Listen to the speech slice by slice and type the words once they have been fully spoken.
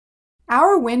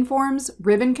Our WinForms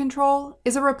Ribbon Control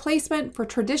is a replacement for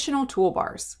traditional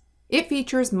toolbars. It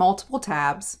features multiple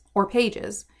tabs, or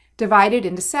pages, divided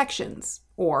into sections,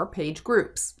 or page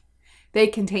groups. They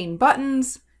contain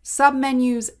buttons,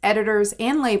 submenus, editors,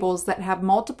 and labels that have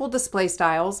multiple display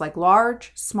styles like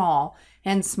large, small,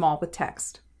 and small with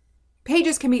text.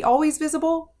 Pages can be always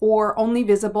visible or only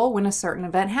visible when a certain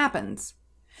event happens.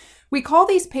 We call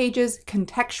these pages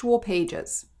contextual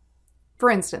pages. For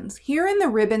instance, here in the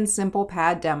Ribbon Simple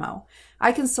Pad demo,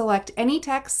 I can select any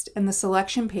text and the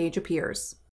selection page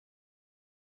appears.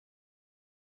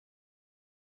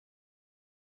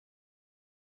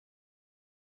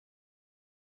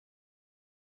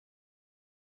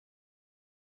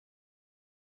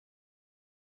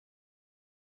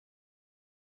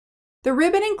 The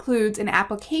ribbon includes an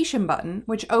application button,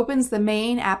 which opens the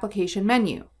main application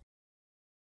menu.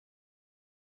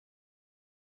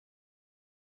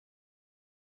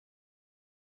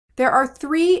 There are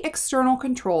 3 external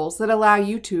controls that allow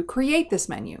you to create this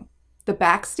menu: the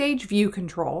BackStage View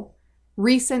Control,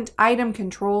 Recent Item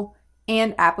Control,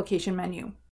 and Application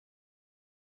Menu.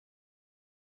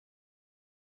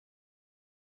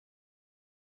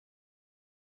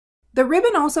 The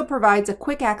ribbon also provides a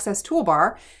quick access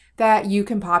toolbar that you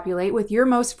can populate with your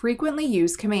most frequently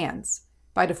used commands.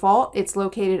 By default, it's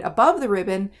located above the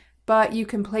ribbon, but you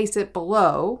can place it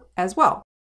below as well.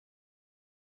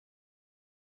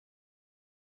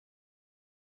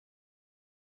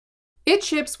 It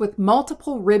ships with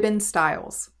multiple ribbon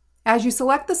styles. As you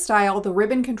select the style, the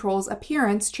ribbon control's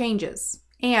appearance changes,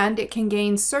 and it can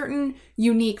gain certain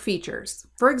unique features.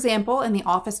 For example, in the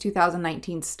Office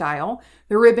 2019 style,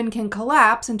 the ribbon can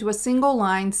collapse into a single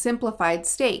line simplified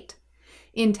state.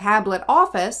 In Tablet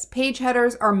Office, page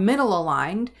headers are middle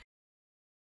aligned,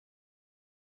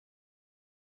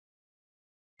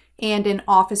 and in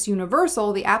Office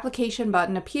Universal, the application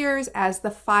button appears as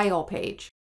the File page.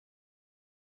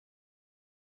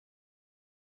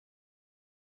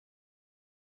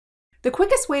 The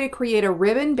quickest way to create a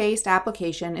ribbon-based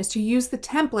application is to use the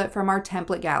template from our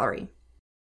template gallery.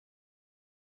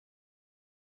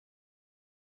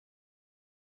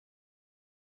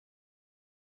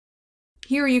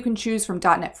 Here you can choose from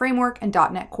 .NET Framework and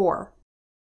 .NET Core.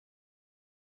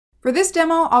 For this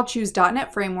demo, I'll choose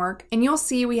 .NET Framework, and you'll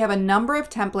see we have a number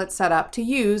of templates set up to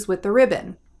use with the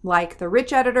ribbon, like the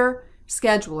Rich Editor,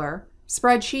 Scheduler,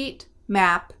 Spreadsheet,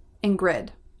 Map, and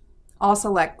Grid. I'll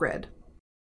select Grid.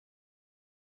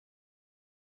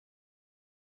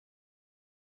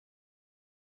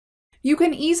 You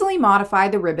can easily modify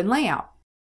the ribbon layout.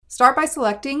 Start by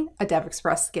selecting a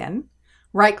DevExpress skin,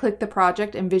 right-click the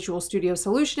project in Visual Studio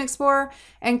Solution Explorer,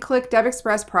 and click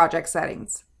DevExpress Project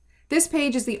Settings. This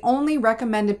page is the only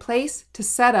recommended place to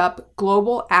set up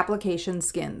global application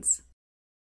skins.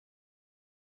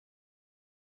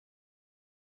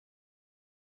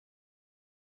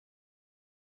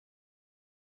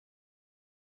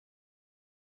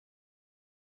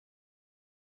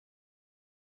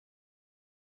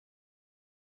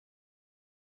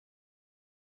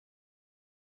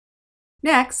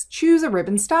 Next, choose a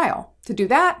ribbon style. To do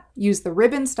that, use the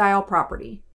Ribbon Style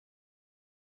property.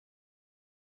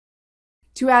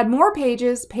 To add more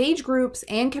pages, page groups,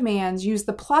 and commands, use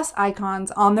the plus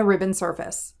icons on the ribbon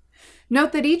surface.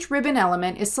 Note that each ribbon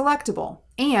element is selectable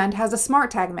and has a Smart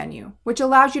Tag menu, which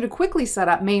allows you to quickly set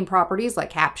up main properties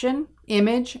like caption,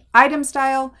 image, item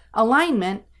style,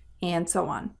 alignment, and so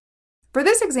on. For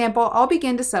this example, I'll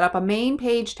begin to set up a main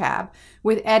page tab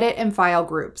with edit and file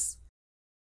groups.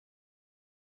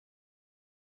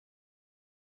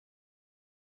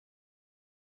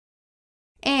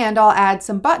 And I'll add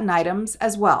some button items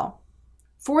as well.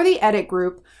 For the edit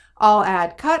group, I'll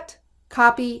add cut,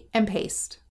 copy, and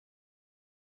paste.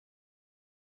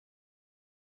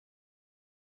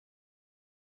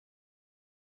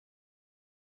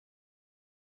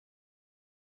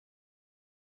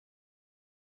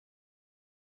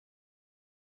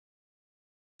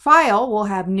 File will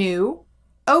have New,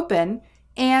 Open,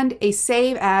 and a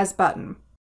Save As button.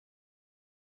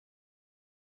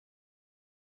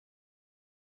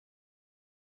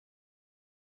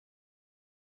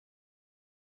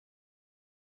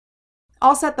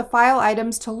 I'll set the file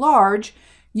items to large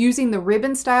using the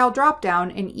ribbon style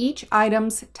dropdown in each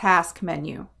item's task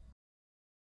menu.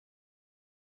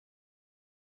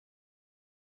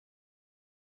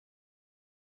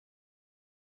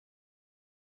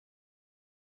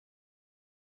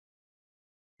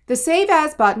 The Save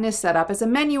As button is set up as a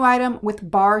menu item with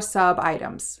bar sub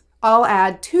items. I'll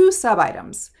add 2 sub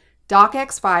items,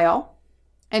 docx file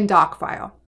and doc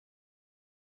file.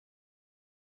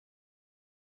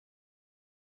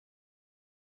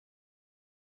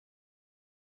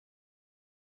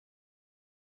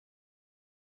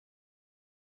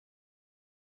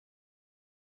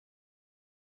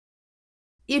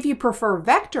 If you prefer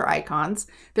vector icons,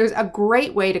 there's a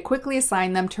great way to quickly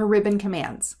assign them to ribbon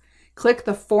commands. Click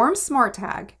the Form Smart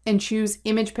tag and choose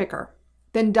Image Picker.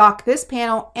 Then dock this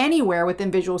panel anywhere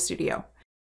within Visual Studio.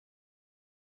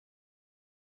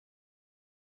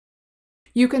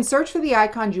 You can search for the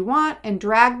icons you want and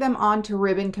drag them onto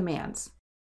ribbon commands.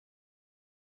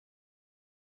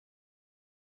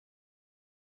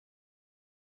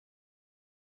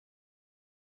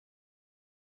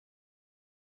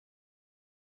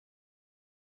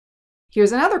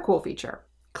 Here's another cool feature.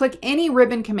 Click any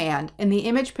ribbon command and the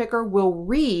image picker will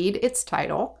read its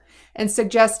title and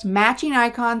suggest matching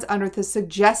icons under the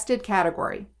suggested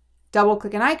category.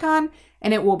 Double-click an icon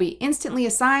and it will be instantly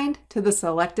assigned to the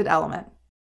selected element.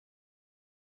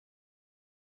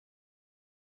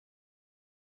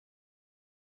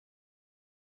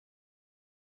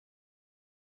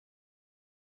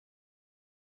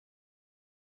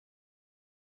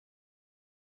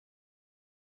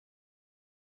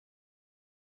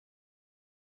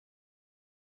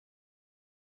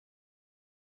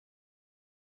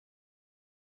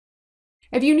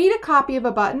 If you need a copy of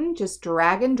a button, just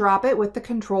drag and drop it with the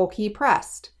Control key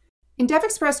pressed. In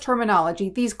DevExpress terminology,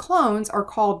 these clones are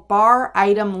called bar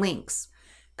item links,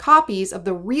 copies of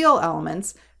the real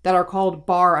elements that are called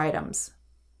bar items.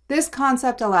 This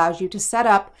concept allows you to set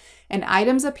up an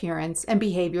item's appearance and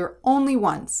behavior only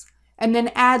once, and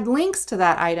then add links to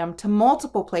that item to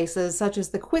multiple places such as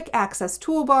the quick access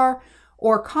toolbar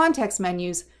or context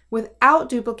menus without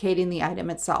duplicating the item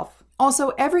itself. Also,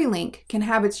 every link can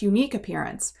have its unique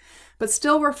appearance, but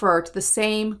still refer to the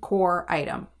same core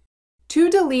item. To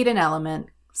delete an element,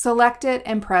 select it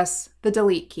and press the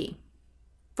Delete key.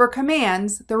 For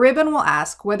commands, the ribbon will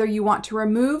ask whether you want to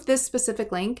remove this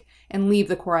specific link and leave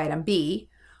the core item be,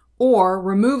 or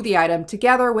remove the item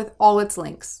together with all its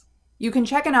links. You can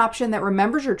check an option that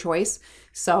remembers your choice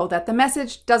so that the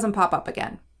message doesn't pop up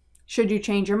again. Should you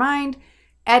change your mind,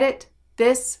 edit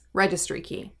this registry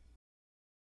key.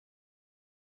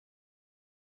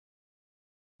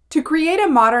 To create a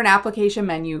modern application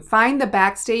menu, find the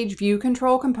BackStage View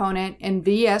Control component in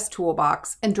VS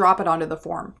Toolbox and drop it onto the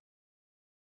form.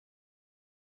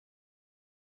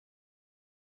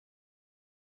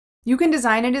 You can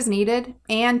design it as needed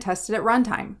and test it at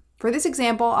runtime. For this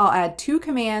example, I'll add 2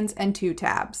 commands and 2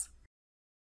 tabs.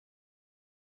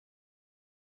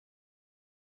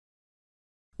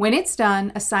 When it's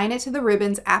done, assign it to the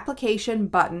ribbon's Application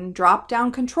button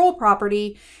drop-down control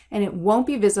property, and it won't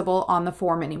be visible on the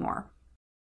form anymore.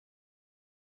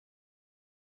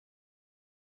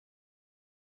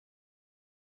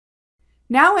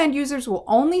 Now end users will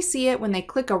only see it when they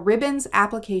click a ribbon's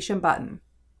Application button.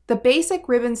 The basic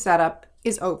ribbon setup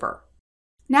is over.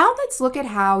 Now let's look at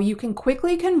how you can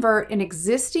quickly convert an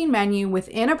existing menu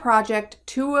within a project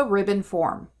to a ribbon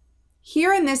form.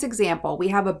 Here in this example, we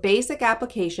have a basic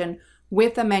application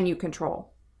with a menu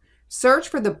control. Search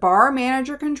for the Bar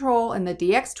Manager control in the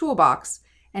DX toolbox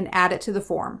and add it to the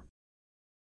form.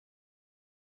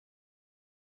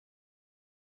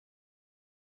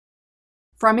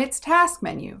 From its task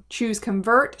menu, choose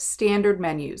Convert Standard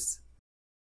Menus.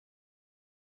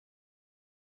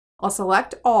 I'll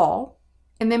select All,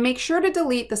 and then make sure to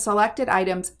delete the selected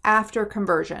items after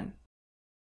conversion.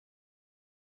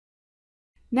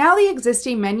 Now the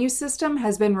existing menu system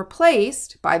has been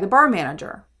replaced by the Bar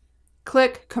Manager.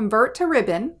 Click Convert to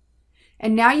Ribbon,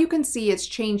 and now you can see it's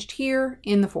changed here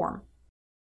in the form.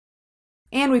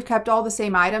 And we've kept all the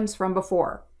same items from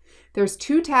before. There's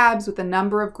 2 tabs with a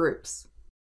number of groups.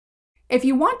 If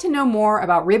you want to know more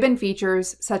about ribbon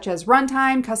features such as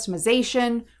runtime,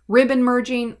 customization, ribbon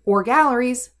merging, or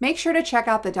galleries, make sure to check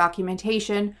out the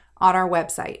documentation on our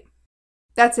website.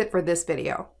 That's it for this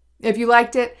video. If you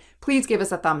liked it, please give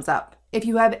us a thumbs up. If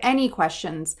you have any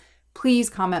questions, please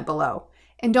comment below.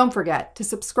 And don't forget to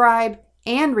subscribe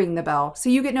and ring the bell so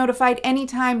you get notified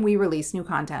anytime we release new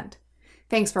content.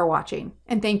 Thanks for watching,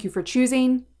 and thank you for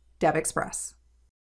choosing DevExpress.